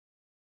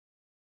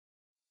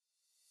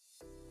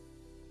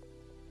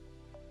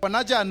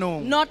not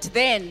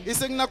then.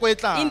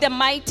 In the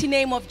mighty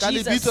name of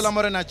Jesus,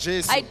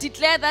 I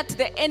declare that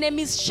the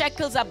enemy's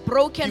shackles are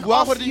broken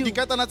off you,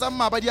 because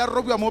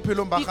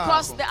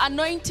the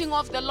anointing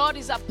of the Lord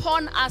is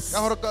upon us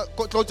to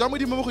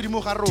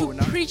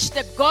preach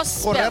the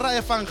gospel,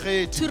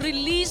 to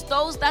release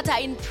those that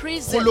are in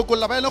prison.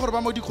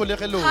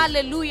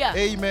 Hallelujah.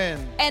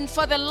 Amen. And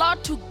for the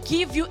Lord to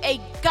give you a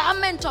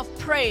garment of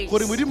praise, you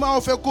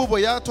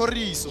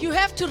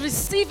have to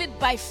receive it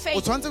by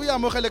faith,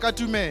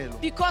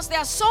 because there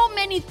are so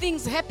many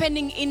things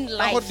happening in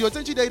life that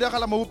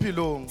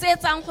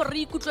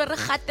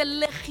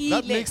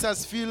makes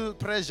us feel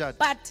pressured.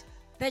 but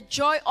the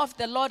joy of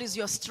the Lord is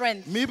your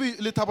strength. These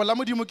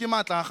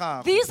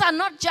These are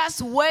not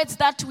just words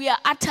that we are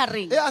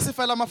uttering. We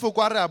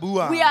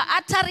are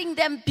uttering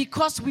them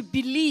because we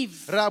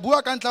believe. The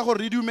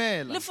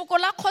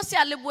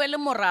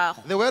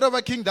word of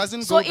a king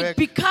doesn't So go it back.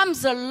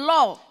 becomes a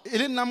law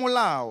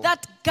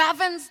that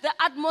governs the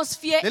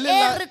atmosphere That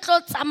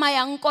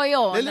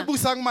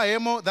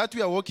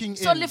we are walking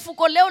So in.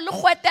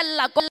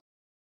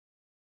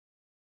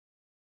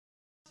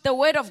 the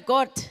word of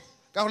God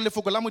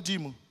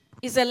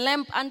is a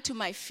lamp unto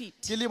my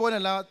feet, is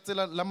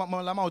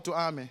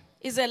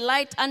a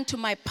light unto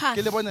my path.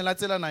 It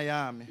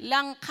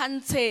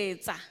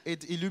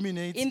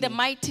In the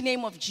mighty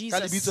name of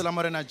Jesus.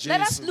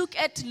 Let us look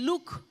at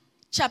Luke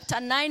chapter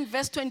 9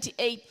 verse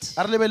 28.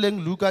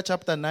 Luke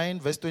chapter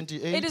 9 verse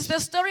 28. It is the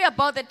story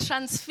about the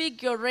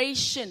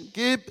transfiguration.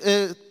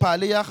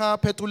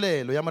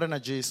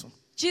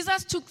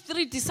 Jesus took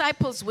 3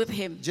 disciples with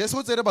him,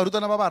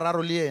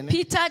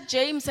 Peter,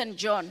 James, and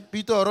John,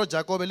 to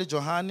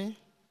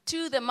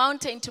the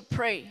mountain to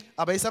pray.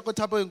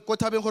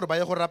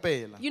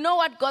 You know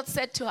what God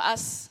said to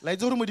us?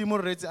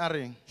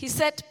 He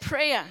said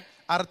prayer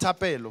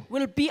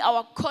will be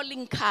our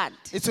calling card.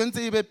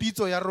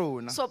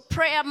 So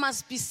prayer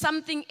must be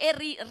something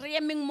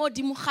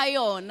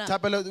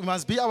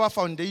must be our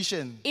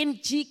foundation. in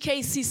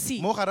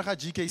GKCC.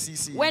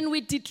 When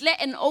we declare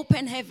an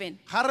open heaven,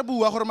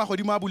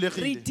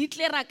 we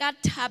declare ka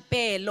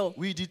thapelo.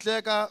 We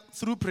declare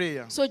through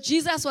prayer. So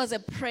Jesus was a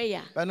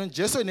prayer.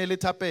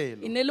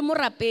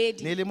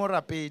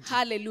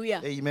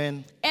 Hallelujah.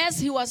 Amen. As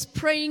he was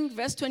praying,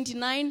 verse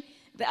 29,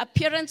 the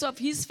appearance of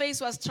his face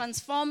was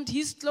transformed.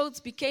 His clothes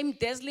became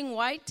dazzling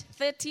white.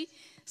 30.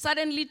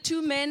 Suddenly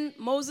 2 men,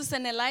 Moses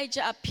and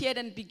Elijah, appeared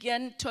and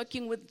began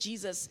talking with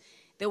Jesus.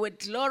 They were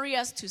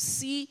glorious to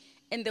see,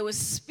 and they were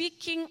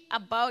speaking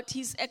about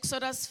his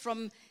exodus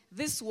from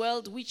this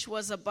world, which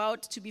was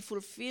about to be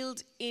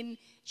fulfilled in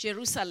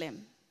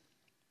Jerusalem.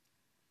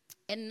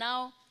 And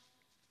now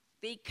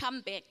they come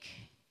back.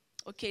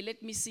 Okay,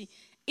 let me see.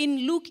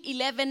 In Luke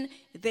 11,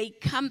 they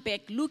come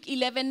back. Luke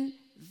 11,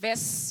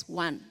 verse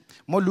 1.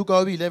 Luke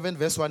 11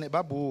 verse 1.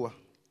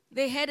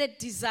 They had a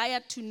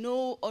desire to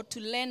know or to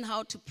learn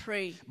how to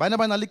pray. One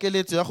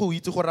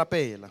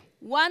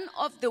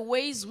of the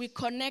ways we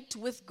connect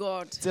with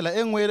God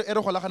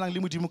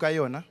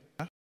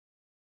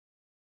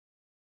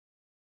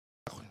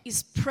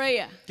is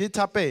prayer.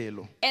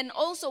 And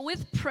also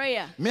with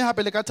prayer,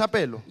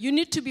 you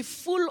need to be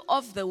full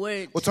of the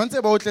word,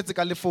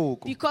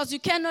 because you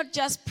cannot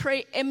just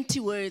pray empty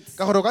words.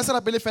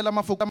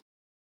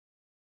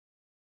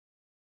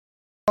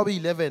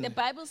 The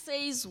Bible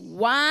says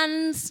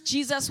once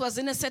Jesus was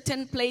in a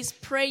certain place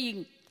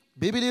praying.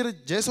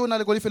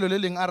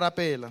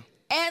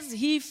 As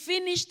he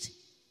finished,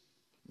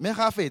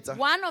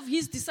 one of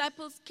his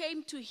disciples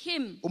came to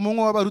him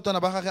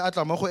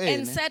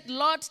and said,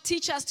 Lord,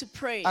 teach us to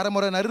pray,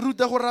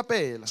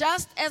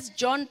 just as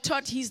John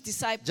taught his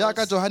disciples.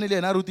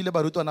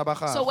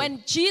 So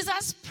when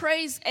Jesus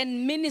prays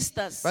and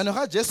ministers,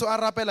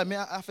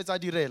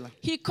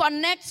 he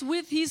connects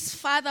with his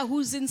Father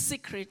who's in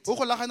secret.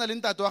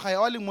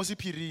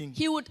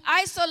 He would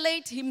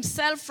isolate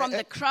himself from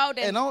the crowd,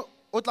 and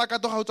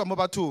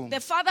the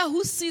Father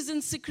who sees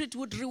in secret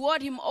would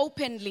reward him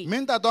openly.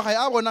 And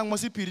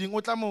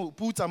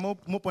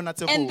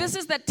this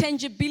is the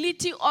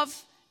tangibility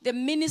of the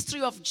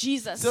ministry of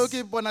Jesus.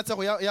 The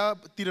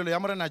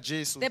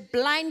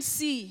blind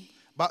see,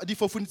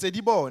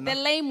 the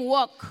lame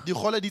walk, the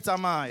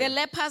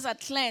lepers are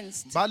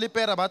cleansed, and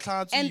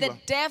the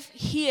deaf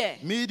hear,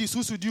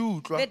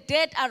 the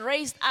dead are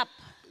raised up,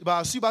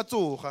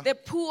 the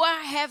poor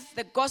have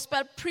the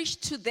gospel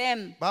preached to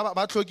them.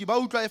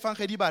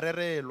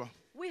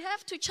 We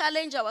have to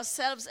challenge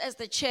ourselves as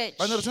the church.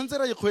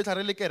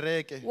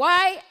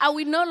 Why are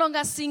we no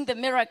longer seeing the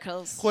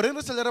miracles?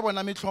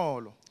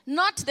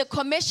 Not the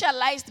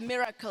commercialized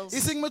miracles,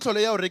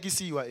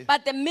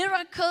 but the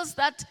miracles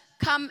that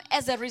come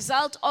as a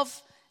result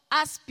of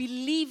us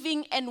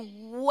believing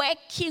and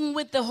working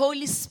with the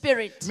Holy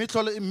Spirit.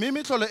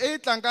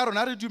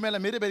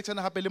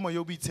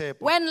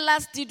 When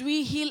last did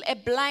we heal a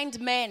blind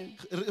man?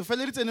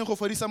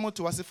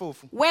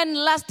 When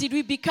last did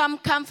we become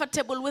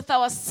comfortable with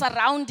our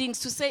surroundings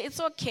to say it's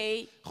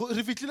okay?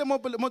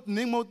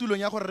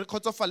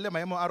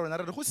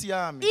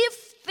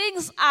 If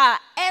things are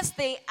as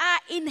they are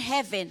in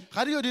heaven,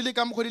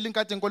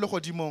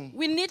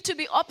 we need to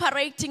be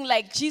operating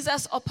like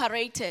Jesus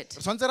operated.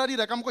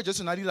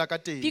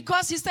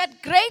 Because he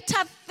said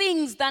greater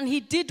things than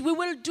he did we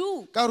will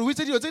do. The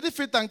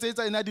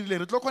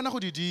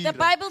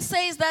Bible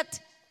says that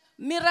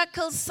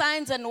miracles,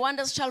 signs and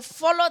wonders shall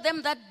follow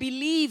them that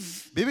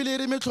believe.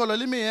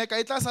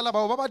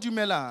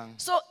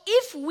 So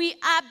if we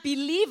are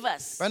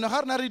believers,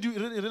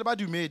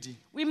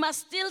 we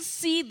must still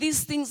see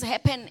these things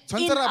happen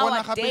in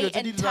our day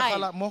and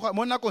time.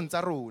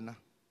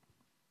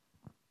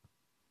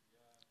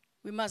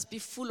 We must be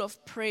full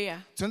of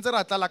prayer.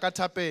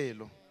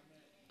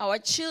 Our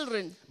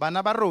children,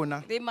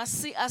 they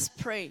must see us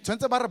pray.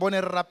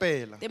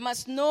 They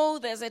must know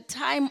there's a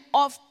time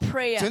of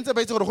prayer.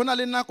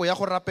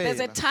 There's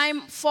a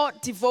time for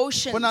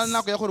devotions.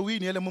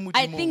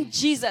 I think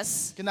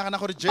Jesus,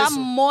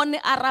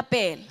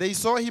 they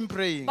saw him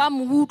praying.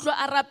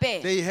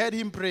 They heard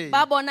him praying.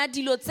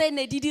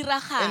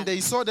 And they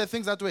saw the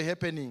things that were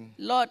happening.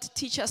 Lord,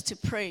 teach us to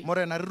pray.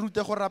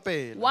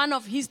 One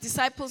of his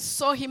disciples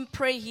saw him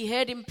pray. He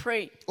heard him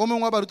pray.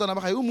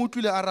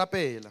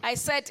 I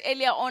said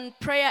earlier on,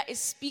 prayer is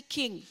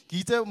speaking.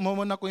 To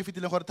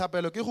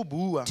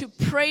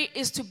pray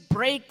is to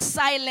break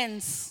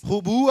silence.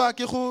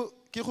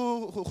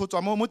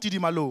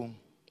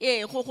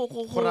 Yes,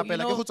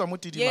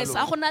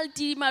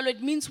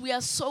 it means we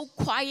are so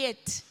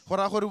quiet.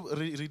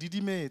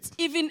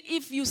 Even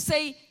if you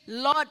say,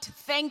 Lord,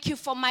 thank you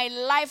for my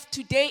life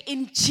today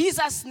in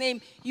Jesus' name,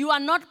 you are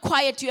not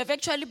quiet. You have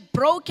actually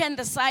broken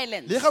the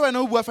silence.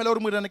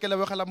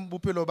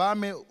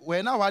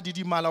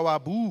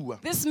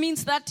 This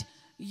means that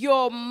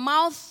your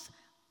mouth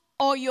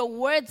or your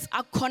words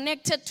are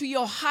connected to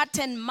your heart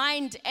and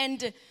mind,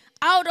 and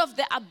out of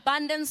the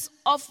abundance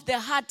of the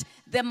heart,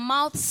 the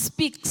mouth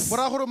speaks. The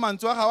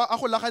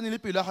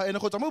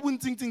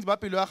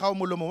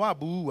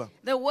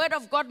word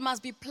of God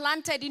must be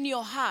planted in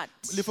your heart,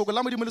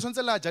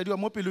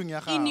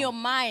 in your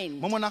mind,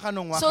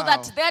 so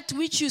that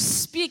which you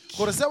speak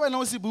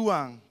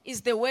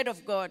is the word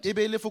of God.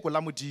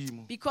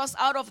 Because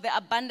out of the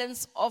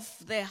abundance of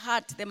the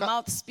heart, the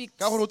mouth speaks.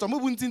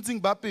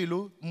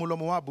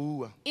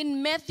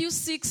 In Matthew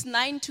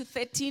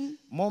 6:9-13,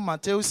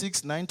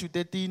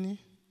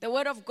 the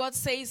word of God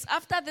says,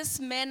 after this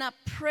manner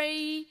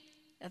pray,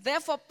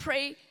 therefore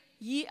pray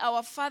ye,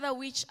 our Father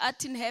which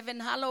art in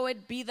heaven,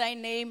 hallowed be thy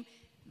name.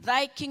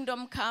 Thy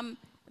kingdom come,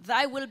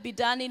 thy will be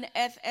done in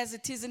earth as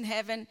it is in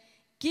heaven.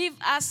 Give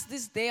us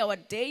this day our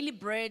daily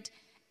bread,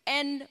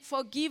 and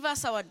forgive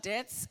us our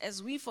debts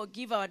as we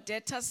forgive our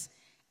debtors.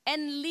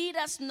 And lead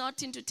us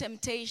not into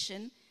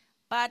temptation,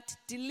 but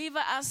deliver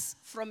us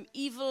from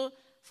evil.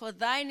 For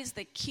thine is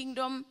the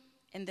kingdom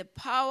and the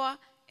power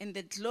and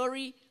the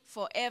glory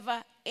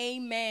forever.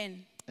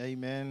 Amen.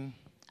 Amen.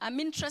 I'm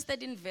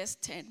interested in verse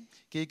 10.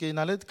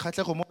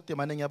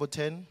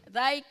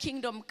 Thy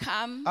kingdom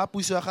come,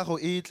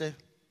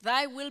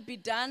 thy will be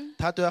done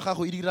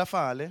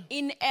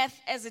in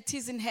earth as it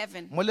is in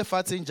heaven.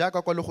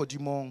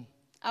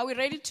 Are we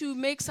ready to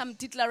make some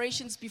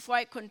declarations before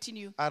I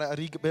continue?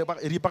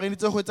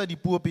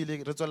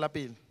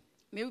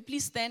 May we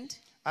please stand?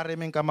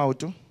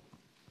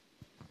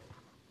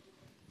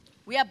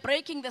 We are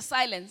breaking the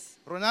silence.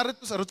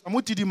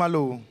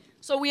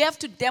 So we have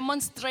to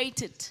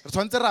demonstrate it.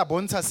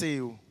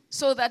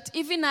 So that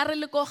even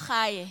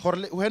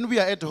when we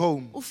are at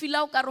home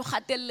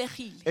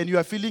and you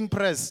are feeling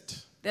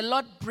pressed, the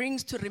Lord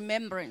brings to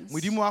remembrance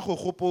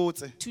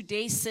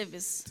today's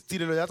service.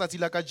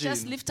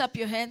 Just lift up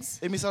your hands.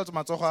 Say,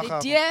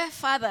 dear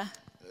Father,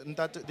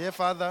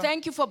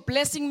 thank you for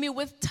blessing me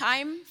with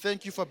time.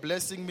 Thank you for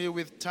blessing me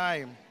with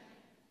time.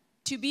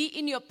 To be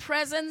in your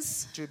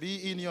presence. To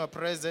be in your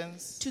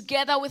presence.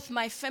 Together with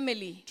my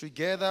family.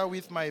 Together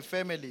with my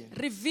family.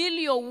 Reveal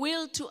your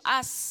will to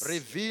us.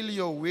 Reveal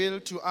your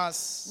will to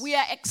us. We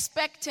are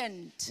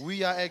expectant.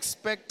 We are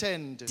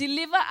expectant.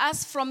 Deliver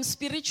us from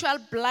spiritual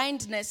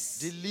blindness.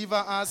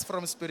 Deliver us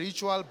from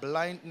spiritual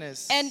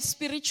blindness. And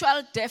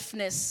spiritual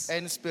deafness.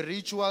 And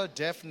spiritual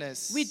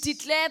deafness. We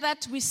declare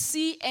that we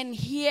see and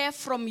hear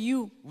from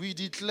you. We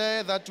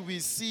declare that we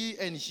see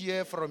and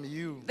hear from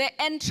you. The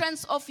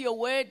entrance of your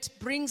word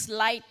brings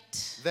light.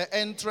 The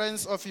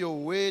entrance of your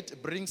word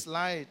brings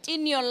light.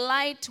 In your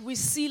light we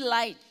see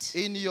light.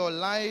 In your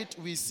light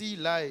we see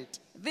light.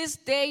 This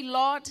day,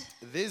 Lord,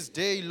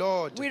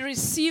 we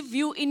receive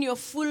you in your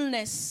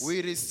fullness.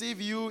 We receive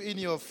you in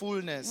your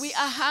fullness. We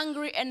are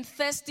hungry and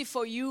thirsty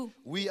for you.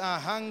 We are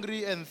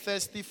hungry and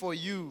thirsty for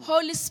you.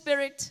 Holy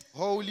Spirit,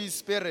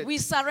 we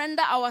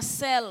surrender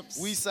ourselves.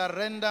 We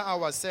surrender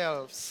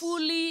ourselves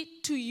fully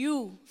to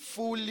you.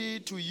 Fully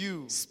to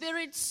you.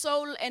 Spirit,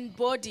 soul, and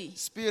body.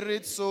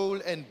 Spirit,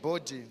 soul, and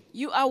body.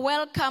 You are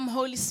welcome,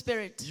 Holy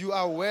Spirit. You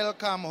are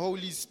welcome,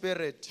 Holy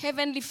Spirit.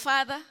 Heavenly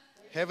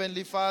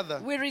Father,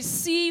 we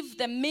receive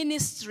the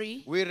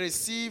ministry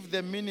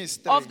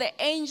of the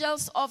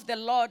angels of the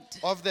Lord.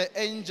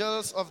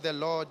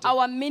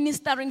 Our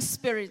ministering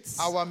spirits.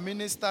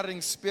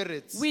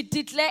 We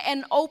declare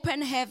an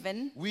open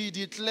heaven.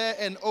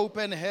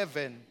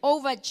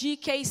 Over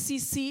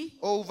GKCC.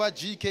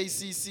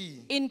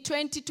 In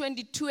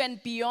 2022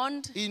 and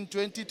beyond.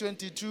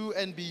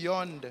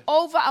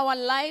 Over our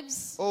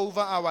lives.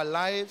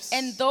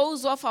 And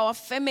those of our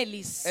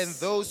families.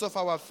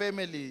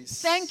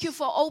 Thank you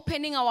for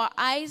opening our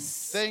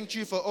eyes. Thank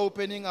you for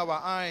opening our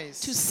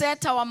eyes. To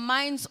set our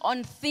minds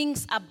on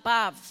things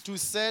above.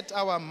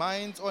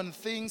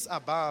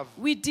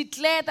 We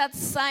declare that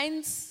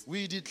signs.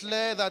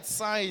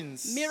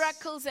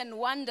 Miracles and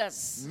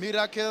wonders.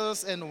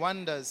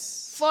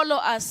 Follow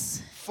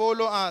us.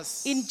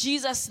 In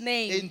Jesus'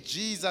 name.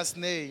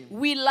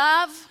 We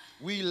love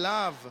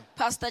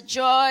Pastor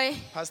Joy.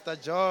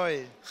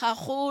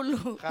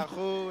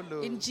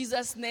 In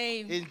Jesus'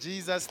 name.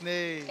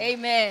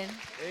 Amen.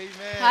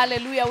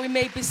 Hallelujah. We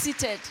may be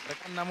seated.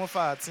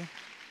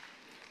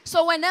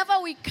 So whenever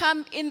we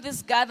come in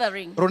this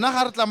gathering,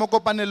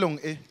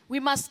 we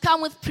must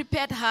come with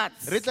prepared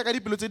hearts,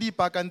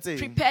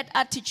 prepared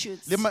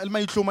attitudes,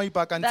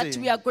 that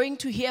we are going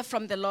to hear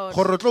from the Lord.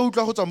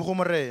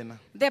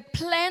 The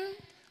plan,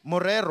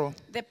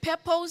 the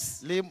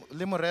purpose,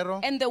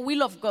 and the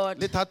will of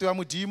God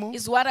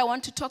is what I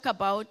want to talk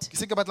about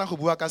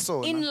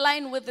in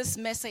line with this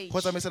message.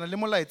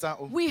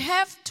 We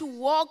have to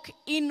walk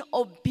in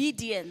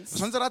obedience.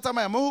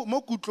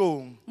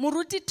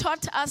 Muruti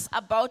taught us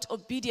about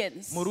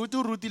obedience.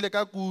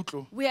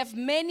 We have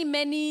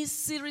many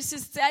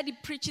series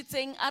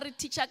preaching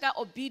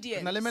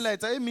obedience.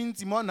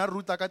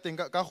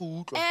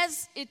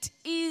 As it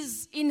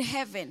is in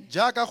heaven.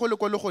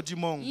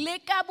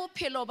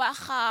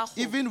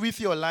 Even with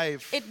your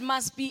life, it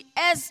must be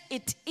as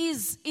it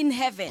is in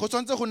heaven.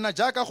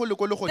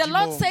 The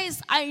Lord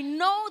says, I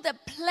know the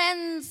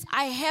plans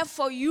I have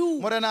for you.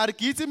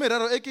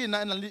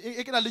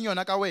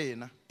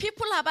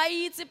 People have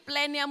the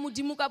plan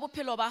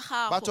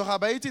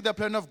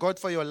of God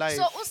for your life.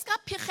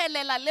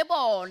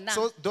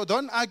 So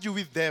don't argue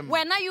with them.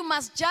 When you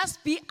must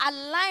just be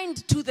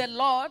aligned to the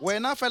Lord.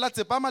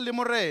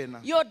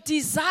 Your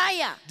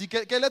desire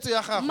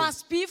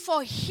must be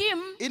for Him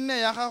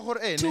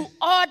to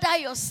order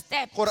your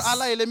steps.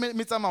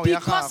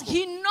 Because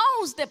He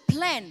knows the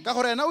plan.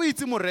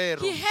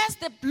 He has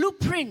the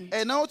blueprint.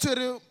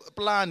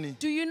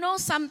 Do you know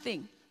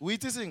something?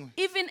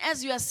 Even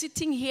as you are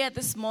sitting here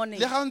this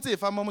morning,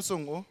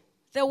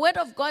 the word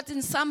of God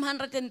in Psalm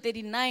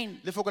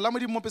 139,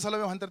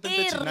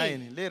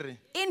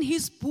 in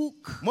his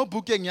book,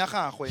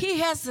 he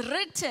has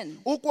written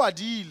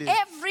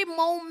every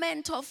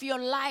moment of your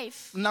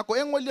life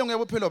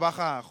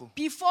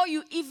before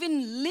you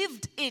even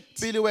lived it.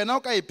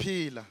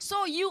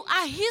 So you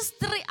are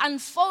history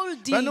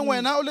unfolding.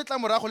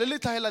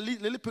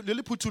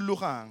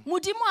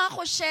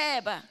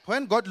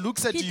 When God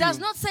looks at he does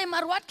not say,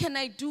 Mar, what can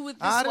I do with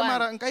this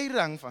one?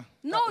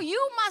 No,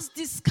 you must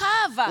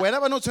discover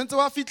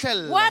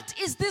what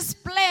is this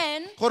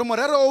plan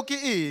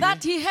that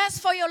He has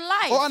for your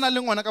life.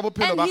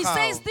 And He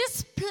says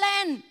this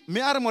plan,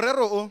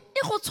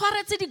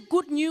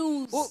 good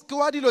news.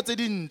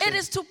 It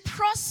is to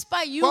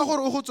prosper you.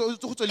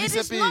 It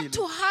is not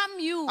to harm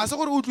you.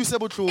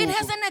 It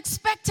has an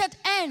expected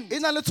end.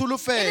 It is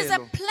a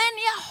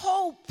plenty of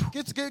hope.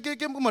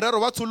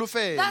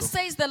 That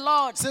says the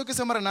Lord. So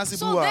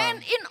then,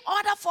 in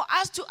order for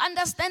us to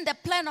understand the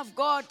plan of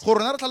God,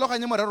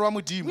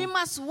 we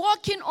must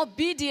walk in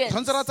obedience.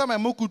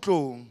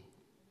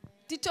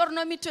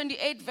 Deuteronomy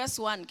 28 verse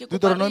 1.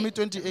 Deuteronomy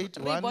 28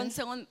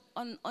 1.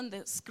 On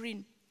the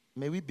screen.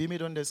 May we beam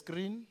it on the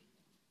screen?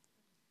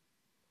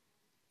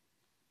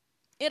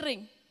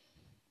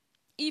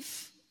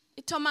 If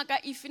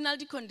final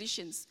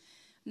conditions.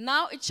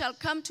 Now it shall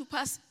come to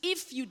pass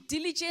if you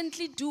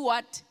diligently do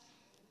what?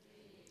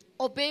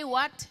 Obey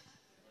what?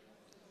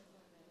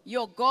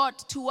 Your God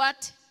to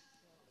what?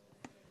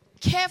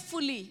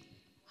 Carefully.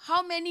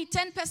 How many?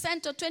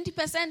 10% or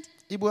 20%?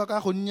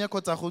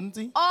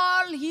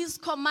 All His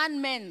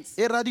commandments,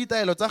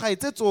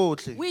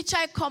 which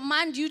I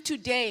command you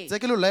today,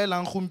 that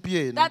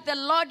the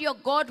Lord your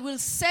God will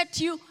set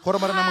you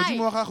high.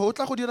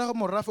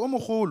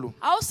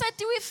 I'll set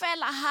you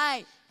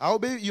high.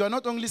 You are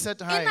not only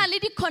set high.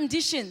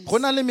 Conditions.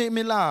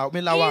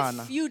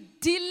 If you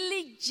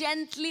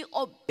diligently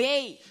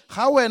obey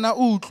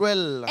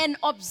and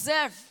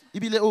observe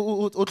Ibile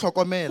o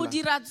tlhokomela. Go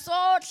dira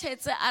tsotlhe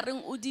tse a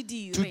reng o di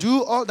dire. To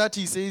do all that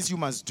he says you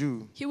must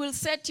do. He will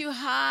set you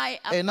high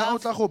Ena o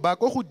above tla go ba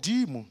go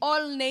godimo.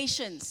 all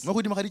nations. Mo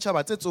godimo ga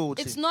ditšhaba tse It's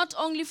tsotlhe. not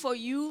only for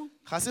you,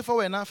 Ga se for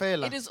wena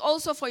fela. it is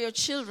also for your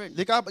children.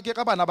 Le ke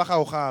ka bana ba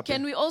gago gape.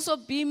 Can we also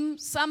beam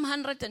Psalm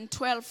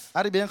 112?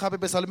 A re beng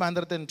gape Psalm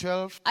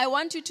 112. I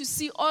want you to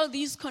see all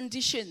these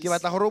conditions Ke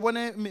batla gore o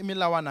bone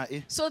melawana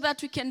e. so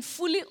that we can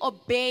fully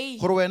obey.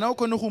 Gore wena o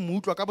kgone go mo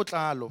utlwa ka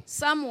botlalo.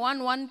 Psalm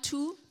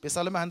 112.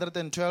 Psalm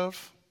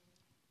 112.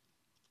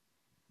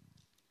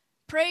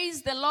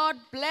 Praise the Lord.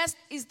 Blessed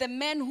is the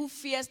man who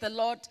fears the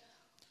Lord,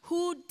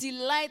 who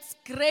delights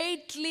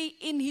greatly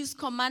in his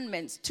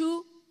commandments.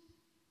 2.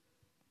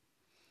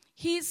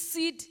 His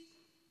seed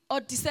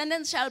or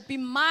descendants shall be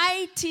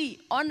mighty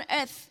on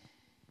earth.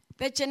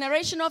 The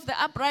generation of the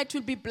upright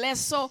will be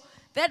blessed. So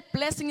that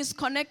blessing is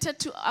connected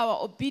to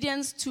our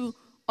obedience to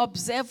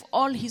observe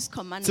all his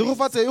commandments.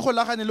 Tshegofatso e go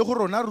lagane le go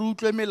rona re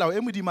utlwe melao e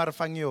modimo a re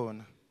fang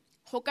yona.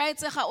 Go ka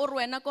etsega o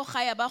re wena ko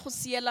gae ba go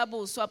siela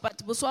boswa, but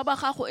boswa ba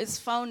gago is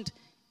found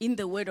in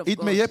the word of God.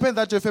 It may happen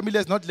that your family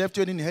has not left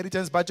you an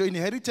inheritance, but your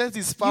inheritance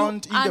is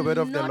found in the word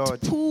of the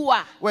Lord. Poor.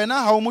 Wena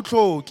ha o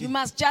motlhoki. You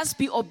must just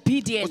be O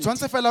obedient.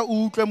 tshwantse fela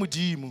o utlwe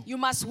modimo. You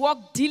must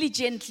walk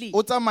diligently.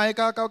 O tsamaye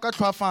ka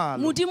tlhoafalo.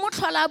 Modimo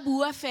tlhola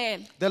bua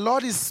fela. The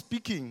Lord is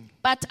speaking.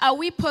 But are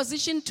we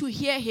positioned to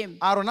hear him?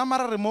 A rona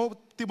mara re mo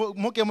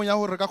kemong ya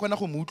gore re ka kgona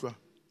go mo utlwa.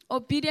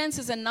 Obedience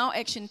is a now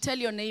action. Tell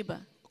your neighbor.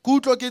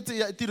 Kutlo ke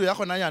tiro ya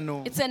gona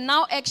yaanong. It's a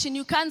now action.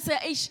 You can't say,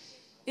 "Eish,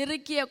 e re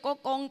ke ye ko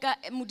konka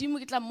modimo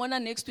ke tla mmona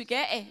next week."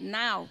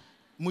 Now.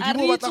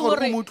 Modimo o batla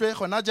gore o mo utlwe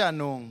gona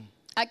jaanong.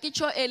 A ke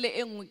tšho ele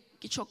e nngwe,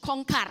 ke tšho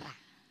conqueror.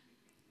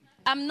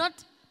 I'm not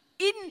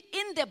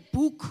in the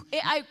book e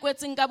a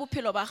ikwetseng ka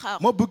bophelo ba gago.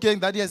 Mo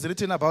bookeng that he has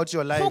written about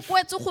your Go life.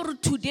 kwetse gore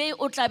today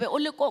o tla be o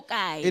le ko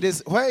kae. It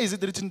is where is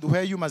it written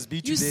where you must be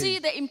You see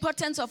today. the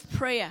importance of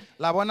prayer.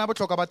 La bona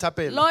botlhokwa ba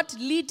thapelo. Lord,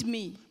 lead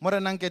me. Mo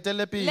re nang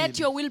ketele pele. Let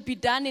your will be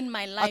done in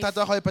my A life.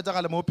 thata go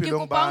iphetagale mo Ke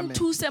bophelong kopa ba o me.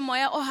 nthuse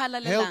moya o Help me,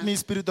 halalelang.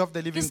 Spirit of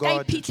the Ke living ska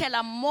God,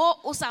 iphitlhela mo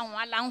o sa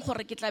ngwalang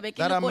gore ke tla be ke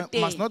that le I ko must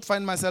teng. not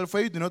find myself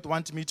where you do not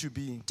want me to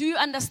be. Do you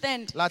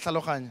understand? La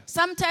tlhaloganya.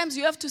 Sometimes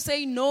you have to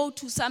say no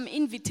to some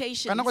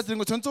invitations. Ka nako tse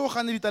dingwe o tshwanetse o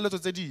gane ditaletso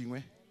tse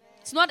dingwe.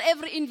 It's not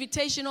every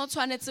invitation o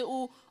tshwanetse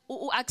o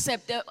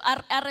accept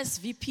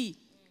RSVP.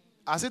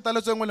 A se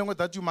taletso engwe le engwe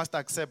that you must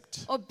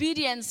accept.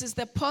 Obedience is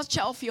the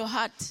posture of your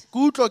heart.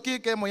 Kutlo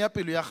ke kemo ya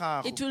pelo ya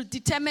gago. It will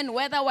determine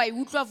whether wa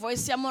utlwa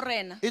voice ya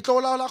morena. E tlo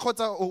laola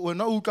kgotsa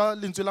wena o utlwa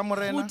lentswe la Go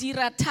morena.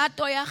 dira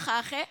thato ya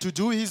gage, To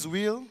do his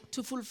will.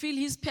 to fulfill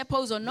his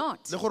purpose or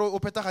not. Le gore o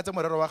phethagatse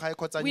morero wa gae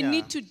kgotsa We nnyaa.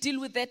 need to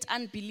deal with that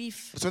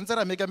unbelief. Re tshwanetse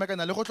ra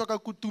mekamekana le go tlhoka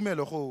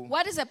tumelo go.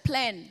 What is a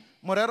plan?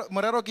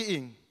 Morero ke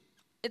eng?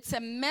 It's a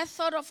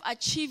method of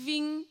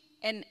achieving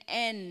an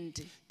end.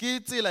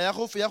 Ke tsela ya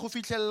go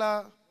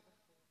fitlhella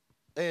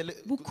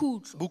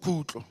Bokhutlo.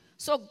 bokhutlo.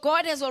 So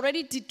God has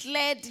already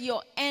declared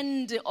your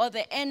end or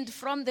the end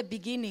from the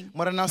beginning.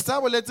 Morena sa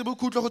boletse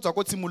bokhutlo go tswa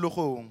ko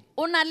tshimologong.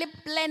 O na le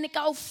plan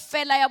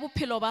kaofela ya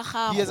bophelo ba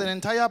He has an gago.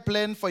 entire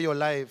plan for your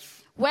life.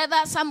 Whether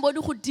somebody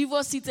who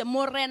divorced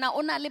morena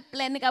o na le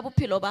plan ka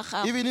bophelo ba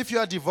gago. Even if you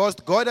are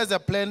divorced, God has a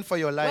plan for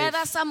your life.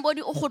 Whether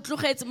somebody o go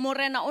tlogetse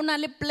morena o na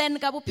le plan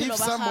ka bophelo If ba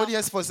somebody gago.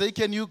 has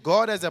forsaken you,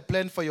 God has a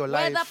plan for your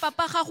life. Whether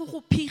papa gago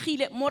go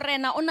phigile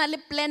morena o na le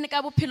plan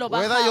ka bophelo ba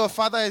Whether your gago.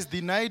 father has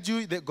denied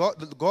you,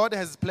 God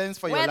has plans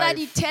for your Whether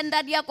di life.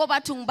 tender di ya ko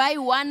bathong ba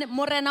one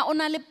morena o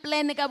na le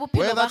plan ka bophelo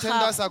Whether ba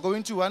tenders gago. are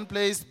going to one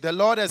place, the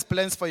Lord has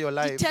plans for your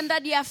life. Tender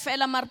di ya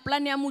fela mar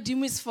plan ya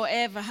modimo is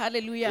forever.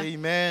 Hallelujah.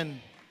 Amen.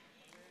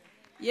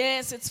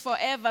 Yes, it's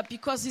forever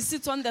because he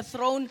sits on the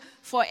throne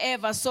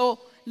forever. So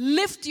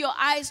lift your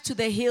eyes to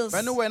the hills.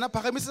 Bana wena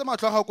phagamisetsa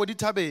matlho a gago ko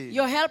dithabeng.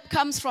 Your help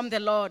comes from the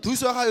Lord.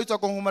 Thuso ya gago e tswa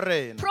ko go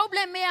morena.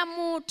 Problem ya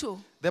motho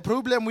The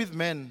problem with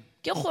men,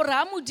 ke gore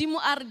ha modimo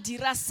a re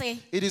dira se.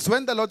 it is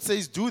when the Lord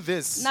says, do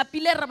this.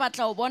 Napile re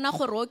batla o bona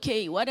gore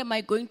okay, what am I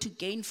going to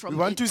gain We from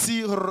want it? to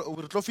see gore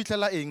re tlo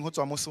fitlhela eng go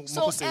tswa mo So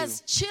go seo.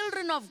 as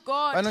children of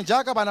God, Banong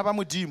jaaka bana ba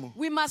modimo,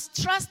 we must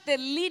trust the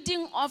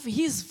leading of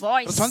his re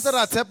voice. tshwanetse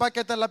ra tshepa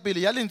ketela pele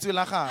ya lentswe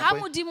la Ha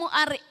gagwe. modimo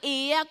a re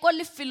eya ko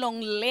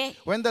lefelong le,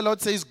 When the Lord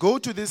says, go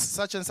to this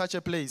such and such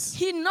a place,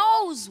 he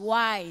knows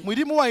why.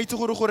 modimo wa itse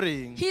gore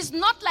goreng. He's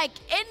not like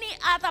any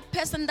other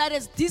person that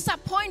has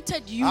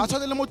disappointed you. A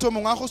tshwane le motho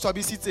mongwe a go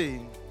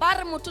swabisitseng. Ba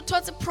re motho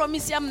thotse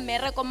promise ya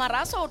mmereko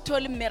mara a sa o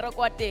thole mmereko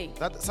wa teng.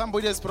 That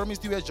somebody has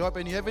promised you a job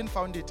and you haven't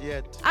found it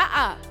yet.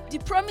 The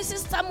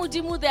promises tsa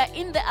modimo, they are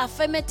in the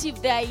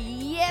affirmative. They are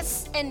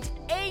yes and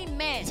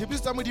amen.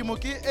 Tshepiso tsa modimo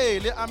ke ee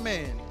le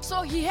amen.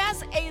 So he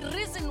has a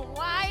reason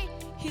why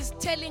he's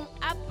telling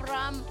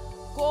Abraham,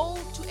 go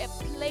to a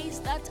place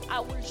that I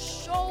will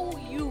show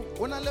you.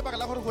 O na le lebaka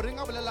la gore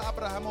goreng a bolela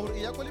Abrahama gore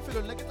e ya ko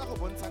lefelong le ke tla go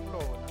bontshang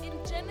lona. In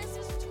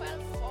Genesis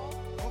 12:4.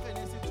 Mo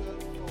Genesis 12:4.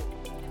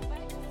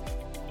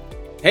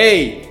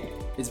 Hey,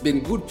 it's been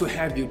good to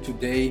have you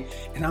today,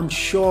 and I'm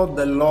sure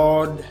the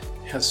Lord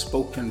has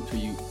spoken to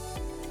you.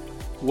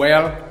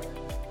 Well,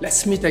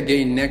 let's meet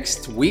again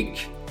next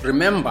week.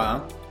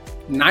 Remember,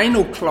 9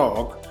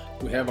 o'clock,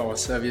 we have our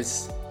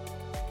service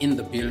in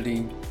the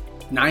building.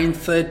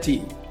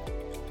 9:30,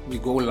 we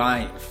go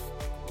live.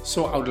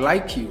 So I would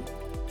like you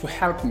to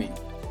help me.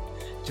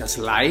 Just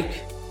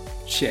like,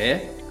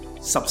 share,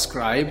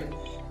 subscribe,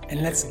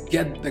 and let's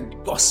get the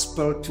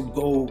gospel to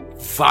go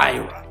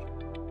viral.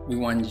 We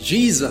want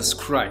Jesus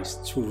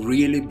Christ to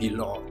really be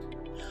Lord.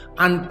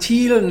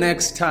 Until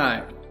next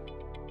time,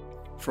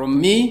 from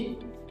me,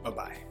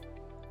 bye-bye.